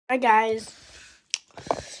Hi guys.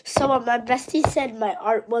 So my bestie said my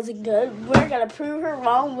art wasn't good. We're gonna prove her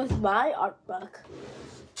wrong with my art book.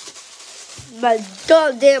 My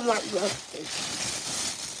goddamn art book.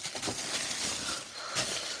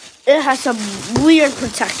 It has some weird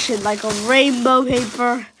protection, like a rainbow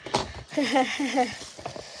paper.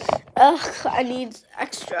 Ugh, I need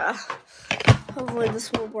extra. Hopefully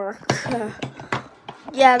this will work.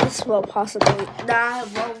 Yeah, this will possibly. Nah, it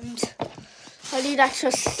won't. I need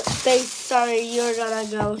extra space. Sorry, you're gonna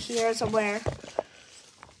go here somewhere.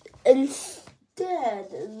 Instead,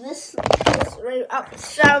 this right up.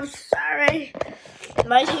 So sorry.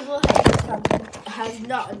 My table has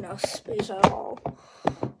not enough space at all.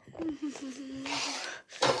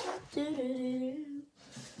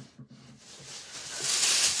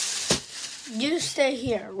 You stay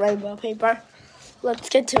here, rainbow paper. Let's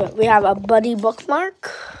get to it. We have a buddy bookmark.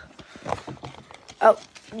 Oh,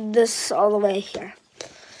 this all the way here.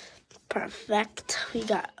 Perfect. We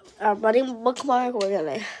got our buddy bookmark. We're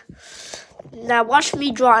gonna now watch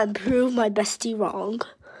me draw and prove my bestie wrong.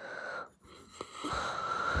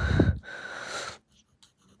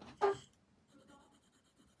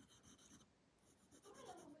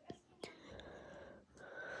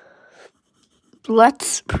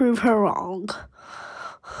 Let's prove her wrong.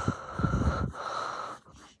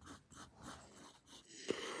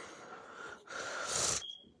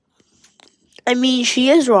 I mean, she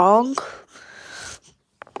is wrong.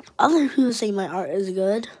 Other people say my art is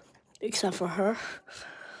good, except for her.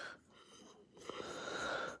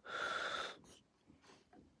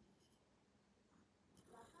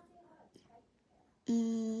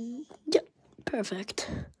 Yep, perfect.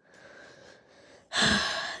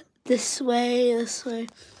 This way.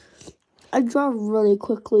 I draw really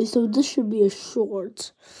quickly, so this should be a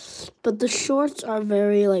short. But the shorts are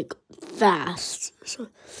very, fast. So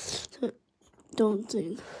don't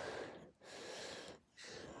think.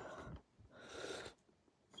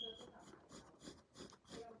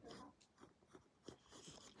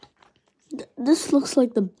 This looks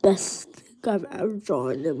like the best thing I've ever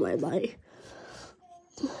drawn in my life.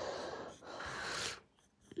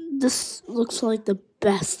 This looks like the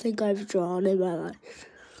best thing I've drawn in my life.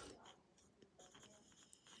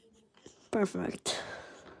 Perfect.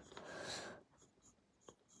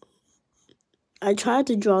 I tried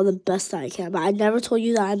to draw the best I can, but I never told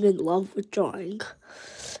you that I'm in love with drawing.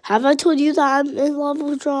 Have I told you that I'm in love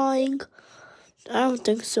with drawing? I don't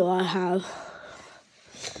think so, I have.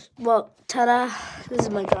 Well, ta-da, this is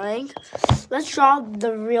my drawing. Let's draw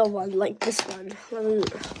the real one, like this one.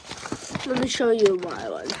 Let me show you my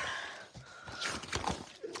one.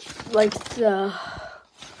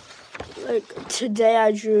 Today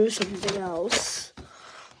I drew something else.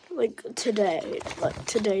 Today.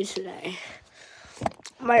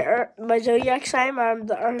 My zodiac sign,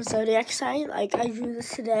 the Earth zodiac sign. I drew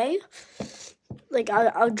this today.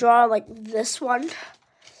 I'll draw this one.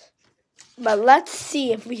 But let's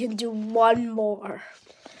see if we can do one more,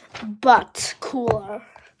 but cooler.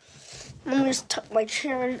 Let me just tuck my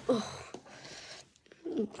chair in. Ugh.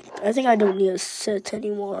 I think I don't need to sit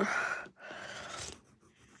anymore.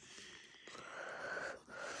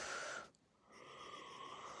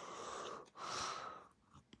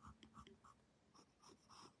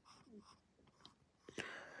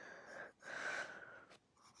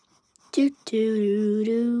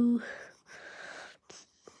 Do.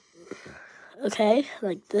 Okay,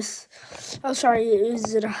 like this. I'm sorry,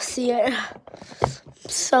 is it see it?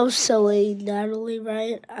 So silly, Natalie,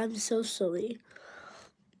 right? I'm so silly.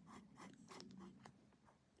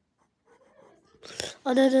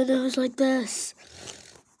 Oh no, it's like this.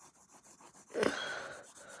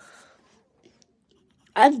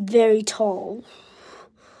 I'm very tall.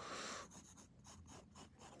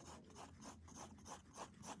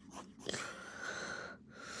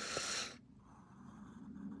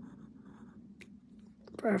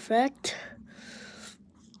 Perfect.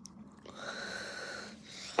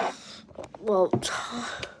 Well,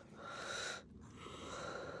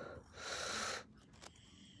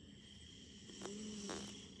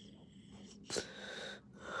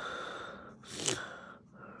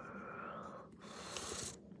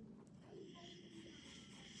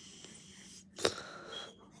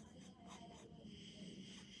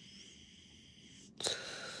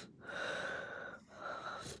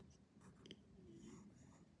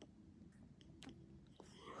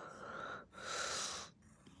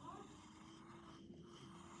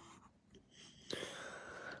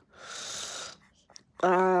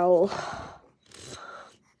 ow.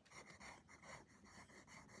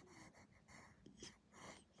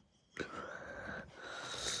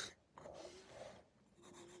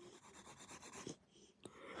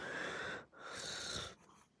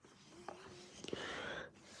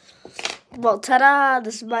 Well, ta-da!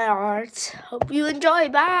 This is my art. Hope you enjoy.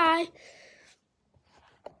 Bye!